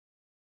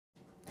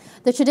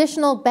The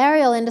traditional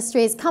burial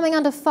industry is coming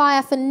under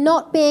fire for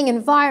not being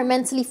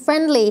environmentally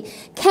friendly.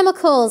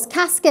 Chemicals,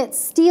 caskets,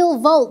 steel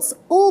vaults,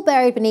 all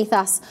buried beneath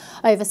us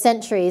over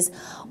centuries.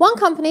 One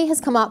company has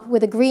come up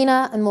with a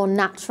greener and more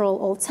natural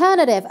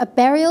alternative, a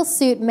burial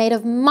suit made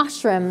of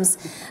mushrooms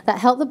that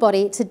help the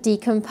body to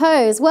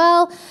decompose.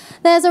 Well,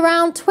 there's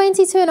around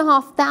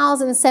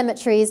 22,500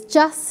 cemeteries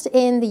just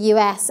in the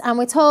US, and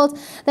we're told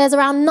there's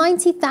around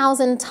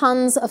 90,000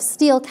 tons of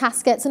steel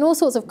caskets and all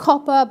sorts of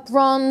copper,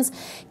 bronze,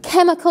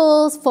 chemicals,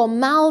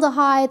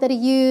 formaldehyde that are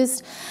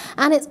used,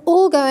 and it's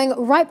all going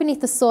right beneath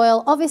the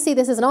soil. Obviously,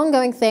 this is an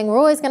ongoing thing. We're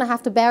always going to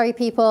have to bury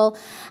people,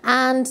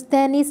 and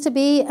there needs to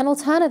be an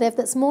alternative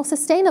that's more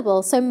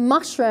sustainable. So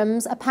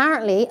mushrooms,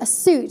 apparently, a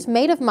suit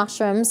made of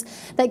mushrooms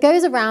that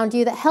goes around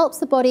you that helps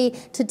the body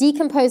to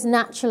decompose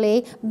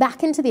naturally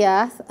back into the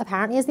earth,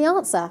 apparently is the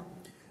answer.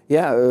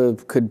 Yeah,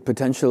 could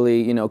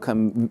potentially,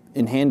 come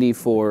in handy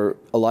for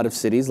a lot of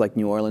cities like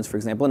New Orleans, for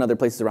example, and other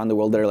places around the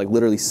world that are like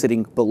literally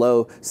sitting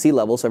below sea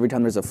level. So every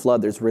time there's a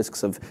flood, there's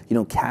risks of,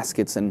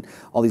 caskets and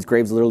all these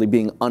graves literally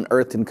being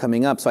unearthed and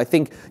coming up. So I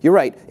think you're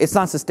right. It's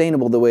not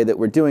sustainable the way that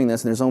we're doing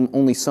this, and there's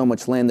only so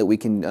much land that we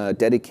can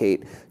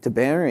dedicate to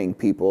burying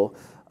people.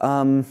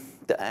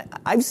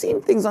 I've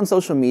seen things on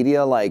social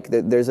media, like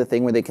there's a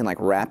thing where they can like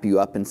wrap you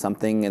up in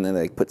something and then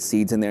they put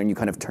seeds in there and you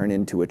kind of turn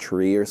into a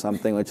tree or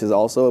something, which is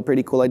also a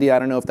pretty cool idea. I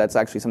don't know if that's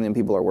actually something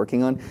people are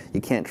working on. You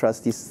can't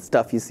trust these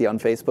stuff you see on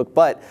Facebook,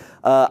 but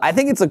I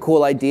think it's a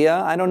cool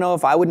idea. I don't know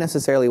if I would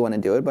necessarily want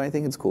to do it, but I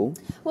think it's cool.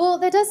 Well,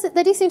 there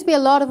do seem to be a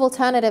lot of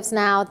alternatives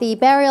now. The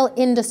burial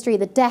industry,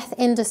 the death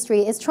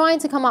industry, is trying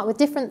to come up with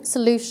different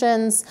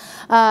solutions,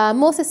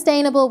 more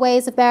sustainable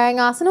ways of burying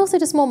us, and also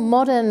just more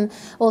modern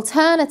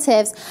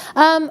alternatives.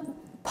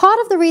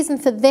 Part of the reason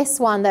for this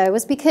one, though,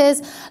 was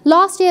because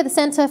last year the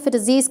Center for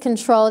Disease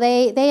Control,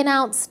 they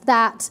announced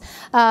that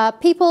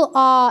people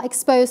are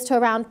exposed to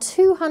around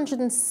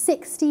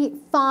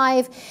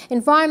 265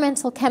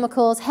 environmental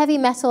chemicals, heavy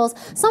metals.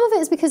 Some of it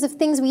is because of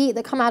things we eat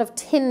that come out of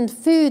tinned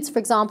foods, for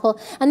example,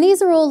 and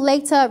these are all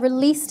later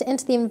released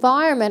into the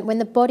environment when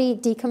the body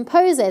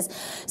decomposes.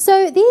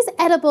 So these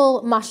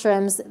edible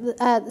mushrooms,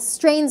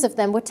 strains of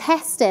them, were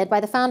tested by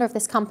the founder of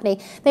this company.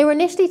 They were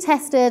initially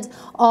tested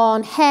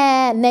on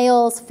hair,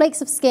 nails,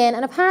 flakes of skin,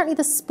 and apparently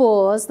the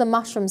spores, the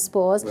mushroom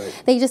spores,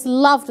 right. They just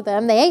loved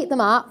them. They ate them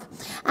up,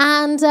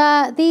 and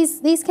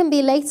these can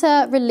be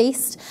later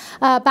released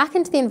back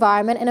into the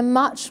environment in a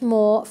much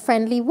more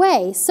friendly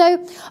way.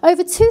 So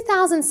over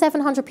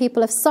 2,700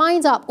 people have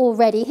signed up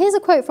already. Here's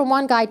a quote from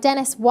one guy,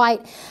 Dennis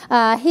White.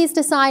 He's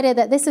decided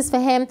that this is for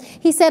him.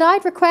 He said,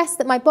 "I'd request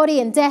that my body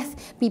in death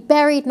be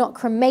buried, not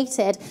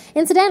cremated."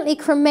 Incidentally,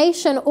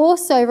 cremation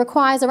also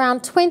requires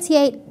around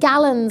 28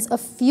 gallons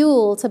of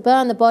fuel to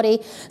burn the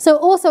body. So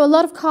also a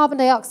lot of carbon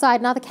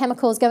dioxide and other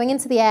chemicals going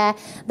into the air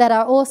that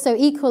are also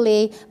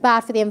equally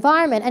bad for the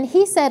environment. And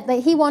he said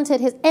that he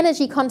wanted his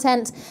energy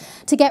content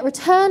to get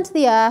returned to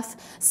the earth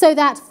so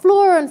that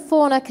flora and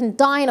fauna can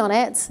dine on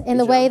it in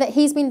the way that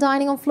he's been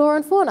dining on flora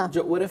and fauna.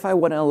 What if I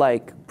want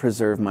to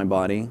preserve my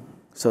body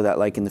so that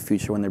in the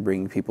future when they're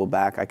bringing people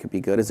back, I could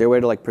be good? Is there a way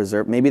to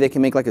preserve? Maybe they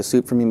can make a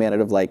soup for me made out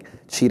of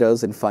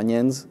Cheetos and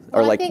Funyuns,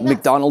 or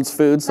McDonald's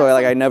food, so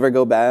I never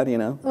go bad,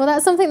 Well,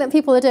 that's something that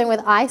people are doing with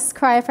ice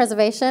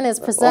cryopreservation, is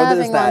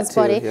preserving one's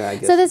body.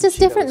 Yeah, so there's just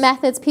different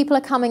methods people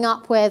are coming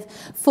up with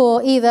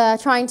for either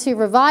trying to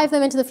revive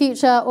them into the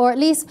future or at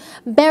least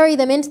bury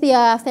them into the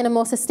earth in a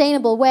more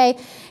sustainable way.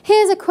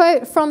 Here's a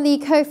quote from the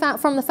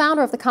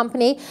founder of the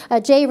company,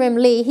 J-Rim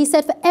Lee. He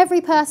said, "For every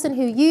person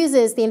who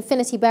uses the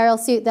Infinity Burial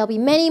Suit, there'll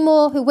be many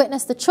more who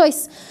witness the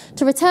choice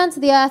to return to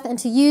the earth and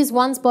to use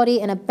one's body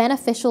in a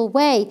beneficial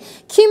way.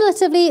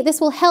 Cumulatively, this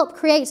will help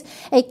create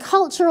a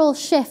cultural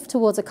shift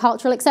towards a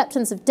cultural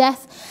acceptance of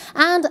death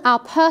and our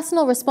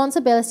personal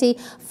responsibility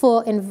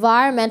for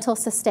environmental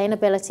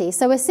sustainability."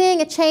 So we're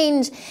seeing a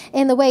change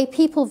in the way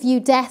people view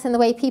death, in the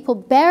way people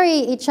bury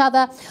each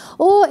other,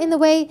 or in the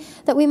way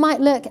that we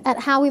might look at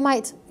how we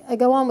might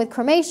go on with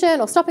cremation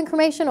or stopping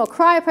cremation or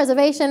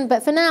cryopreservation.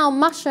 But for now,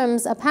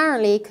 mushrooms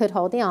apparently could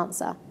hold the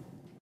answer.